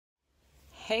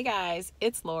Hey guys,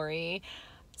 it's Lori.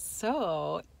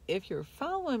 So, if you're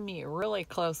following me really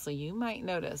closely, you might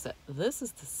notice that this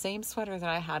is the same sweater that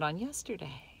I had on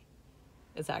yesterday.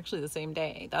 It's actually the same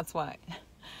day. That's why.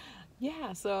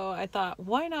 Yeah, so I thought,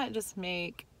 why not just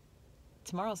make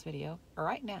tomorrow's video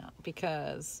right now?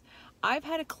 Because I've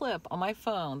had a clip on my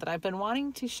phone that I've been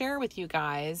wanting to share with you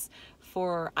guys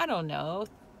for, I don't know,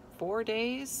 4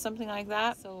 days, something like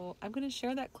that. So I'm going to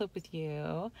share that clip with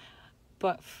you.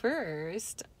 But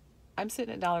first, I'm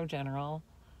sitting at Dollar General,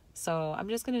 so I'm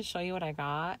just going to show you what I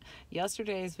got.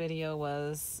 Yesterday's video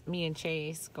was me and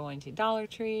Chase going to Dollar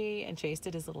Tree, and Chase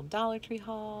did his little Dollar Tree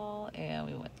haul,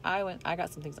 and I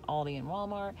got some things at Aldi and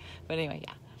Walmart, but anyway,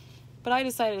 yeah. But I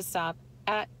decided to stop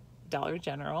at Dollar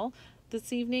General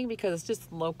this evening because it's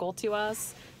just local to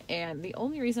us, and the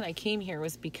only reason I came here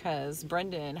was because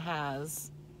Brendan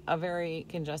has a very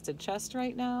congested chest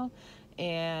right now.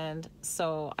 And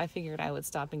so I figured I would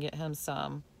stop and get him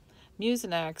some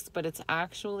Mucinex, but it's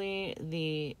actually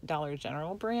the Dollar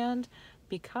General brand,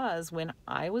 because when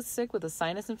I was sick with a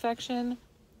sinus infection,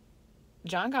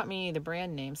 John got me the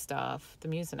brand name stuff, the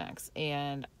Mucinex,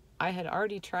 and I had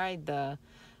already tried the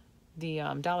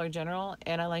Dollar General,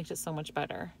 and I liked it so much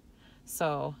better.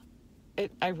 So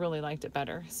I really liked it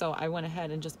better. So I went ahead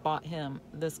and just bought him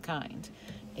this kind.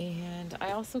 And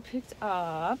I also picked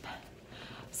up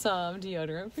some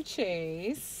deodorant for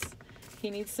Chase. He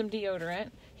needs some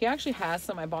deodorant. He actually has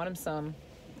some. I bought him some.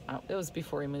 It was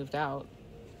before he moved out,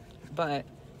 but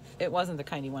it wasn't the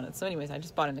kind he wanted. So anyways, I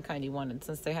just bought him the kind he wanted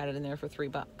since they had it in there for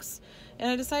 $3. And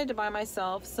I decided to buy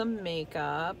myself some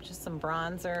makeup, just some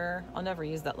bronzer. I'll never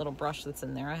use that little brush that's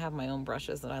in there. I have my own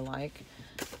brushes that I like,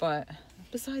 but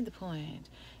beside the point.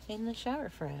 In the Shower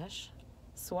Fresh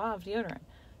Suave deodorant.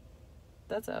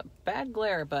 That's a bad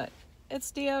glare, but it's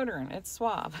deodorant. It's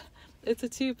Suave. It's a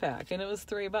 2-pack, and it was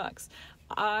 $3.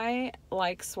 I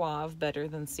like Suave better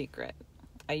than Secret.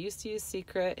 I used to use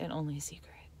Secret and only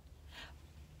Secret.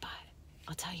 But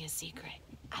I'll tell you a secret.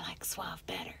 I like Suave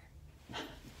better.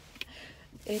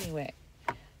 Anyway,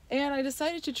 and I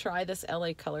decided to try this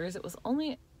LA Colors. It was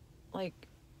only like,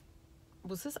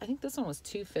 I think this one was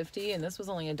 $2.50, and this was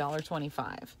only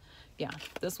 $1.25. Yeah,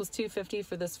 this was $2.50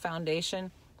 for this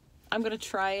foundation. I'm going to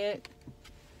try it.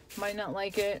 Might not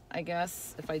like it, I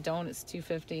guess. If I don't, it's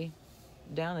 $2.50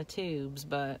 down the tubes,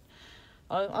 but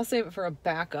I'll save it for a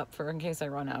backup for in case I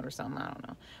run out or something. I don't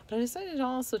know. But I decided to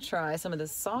also try some of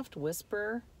this Soft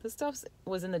Whisper. This stuff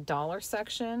was in the dollar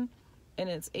section, and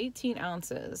it's 18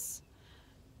 ounces.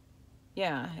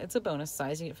 Yeah, it's a bonus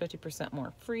size. You get 50%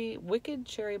 more free. Wicked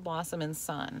Cherry Blossom and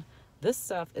Sun. This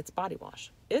stuff, it's body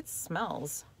wash. It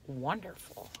smells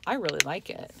wonderful. I really like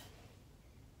it.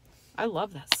 I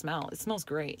love that smell. It smells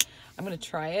great. I'm going to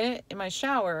try it in my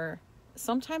shower.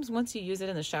 Sometimes once you use it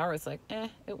in the shower, it's like,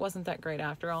 it wasn't that great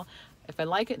after all. If I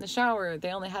like it in the shower,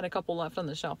 they only had a couple left on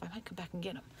the shelf. I might come back and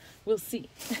get them. We'll see.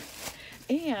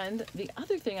 And the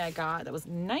other thing I got that was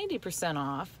 90%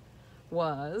 off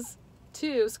was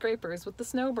 2 scrapers with the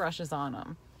snow brushes on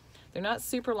them. They're not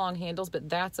super long handles, but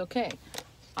that's okay.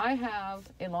 I have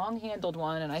a long-handled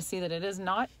one, and I see that it is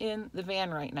not in the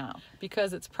van right now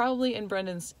because it's probably in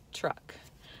Brendan's truck.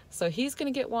 So he's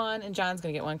going to get one, and John's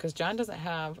going to get one because John doesn't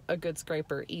have a good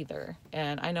scraper either,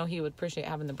 and I know he would appreciate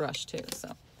having the brush too.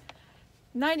 So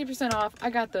 90% off. I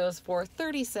got those for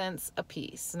 30 cents a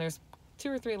piece, and there's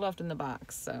 2 or 3 left in the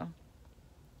box. So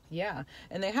yeah,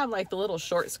 and they have like the little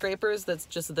short scrapers that's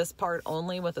just this part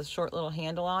only with a short little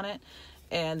handle on it.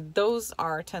 And those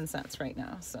are 10 cents right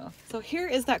now. So here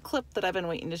is that clip that I've been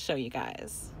waiting to show you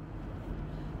guys.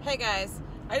 Hey guys,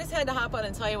 I just had to hop on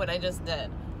and tell you what I just did.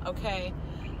 Okay,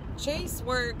 Chase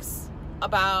works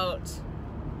about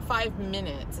 5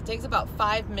 minutes. It takes about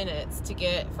 5 minutes to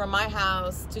get from my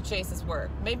house to Chase's work.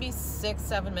 Maybe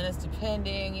 6-7 minutes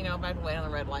depending, you know, if I have to wait on the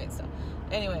red light. So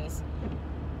anyways,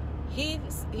 he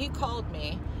called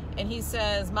me and he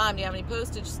says, Mom, do you have any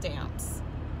postage stamps?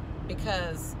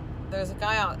 Because there's a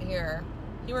guy out here,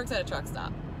 he works at a truck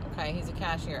stop, okay? He's a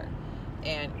cashier,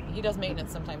 and he does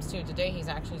maintenance sometimes too. Today he's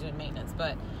actually doing maintenance,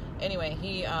 but anyway,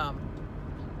 he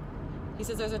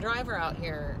says there's a driver out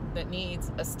here that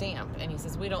needs a stamp, and he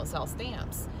says, we don't sell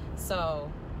stamps, so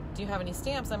do you have any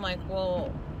stamps? I'm like,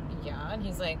 well, yeah, and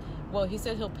he's like, well, he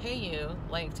said he'll pay you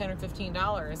like $10 or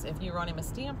 $15 if you run him a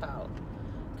stamp out,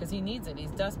 because he needs it.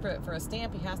 He's desperate for a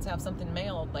stamp. He has to have something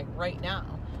mailed like right now.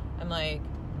 I'm like,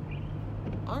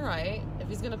 all right, if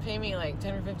he's gonna pay me like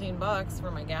 10 or 15 bucks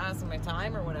for my gas and my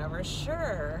time or whatever,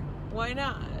 sure, why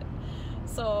not?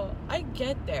 So I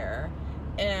get there,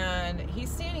 and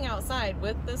he's standing outside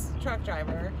with this truck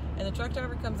driver, and the truck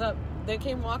driver comes up. They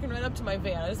came walking right up to my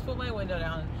van. I just put my window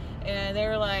down, And they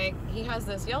were like, he has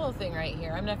this yellow thing right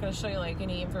here. I'm not going to show you like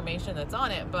any information that's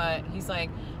on it, but he's like,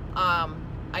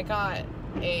 I got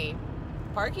a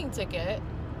parking ticket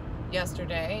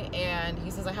yesterday, and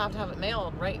he says I have to have it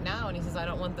mailed right now, and he says I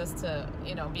don't want this to,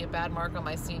 you know, be a bad mark on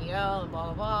my CDL and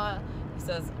blah blah blah. He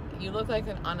says you look like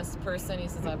an honest person. He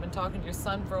says I've been talking to your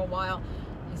son for a while.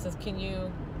 He says, can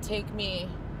you take me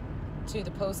to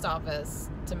the post office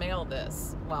to mail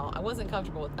this? Well, I wasn't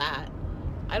comfortable with that.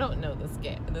 I don't know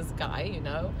this guy, you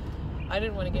know. I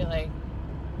didn't want to get like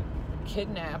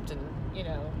kidnapped and, you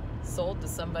know, sold to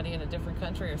somebody in a different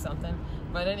country or something.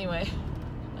 But anyway,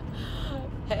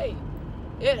 hey,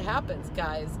 it happens,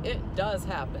 guys. It does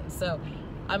happen. So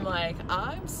I'm like,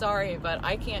 I'm sorry, but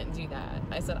I can't do that.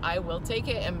 I said, I will take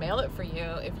it and mail it for you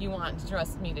if you want to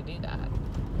trust me to do that.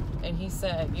 And he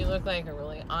said, you look like a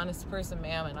really honest person,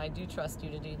 ma'am, and I do trust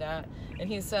you to do that. And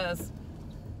he says,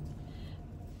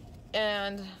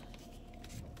 and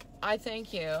I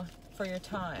thank you for your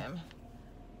time.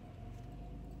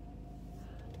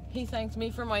 He thanked me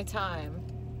for my time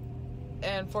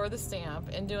and for the stamp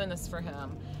and doing this for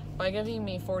him by giving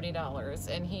me $40.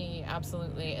 And he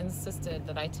absolutely insisted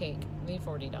that I take the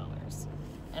 $40.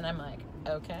 And I'm like,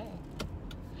 okay.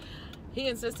 He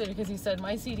insisted because he said,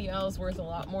 my CDL is worth a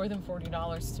lot more than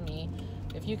 $40 to me.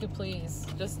 If you could please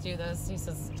just do this. He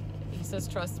says,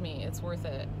 trust me, it's worth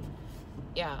it.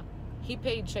 Yeah. He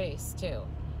paid Chase too.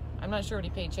 I'm not sure what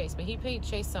he paid Chase, but he paid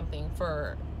Chase something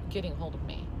for getting hold of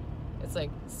me. It's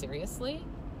like, seriously?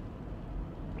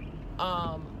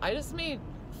 I just made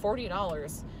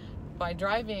 $40 by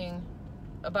driving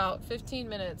about 15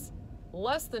 minutes,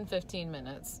 less than 15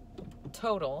 minutes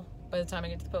total by the time I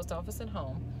get to the post office and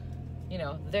home. You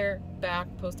know, there, back,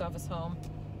 post office, home,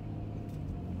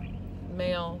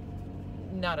 mail,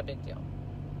 not a big deal.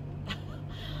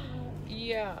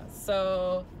 Yeah,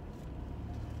 so,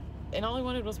 and all I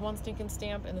wanted was one stinking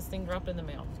stamp, and this thing dropped in the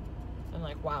mail. I'm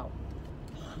like, wow.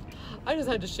 I just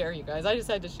had to share, you guys. I just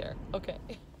had to share. Okay.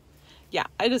 Yeah,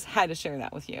 I just had to share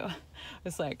that with you.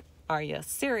 It's like, are you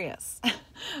serious?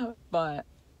 But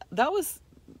that was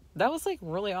like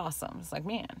really awesome. It's like,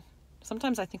 man,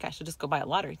 sometimes I think I should just go buy a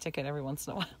lottery ticket every once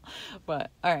in a while. But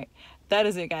all right, that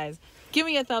is it, guys. Give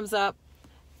me a thumbs up.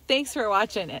 Thanks for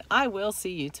watching, and I will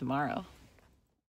see you tomorrow.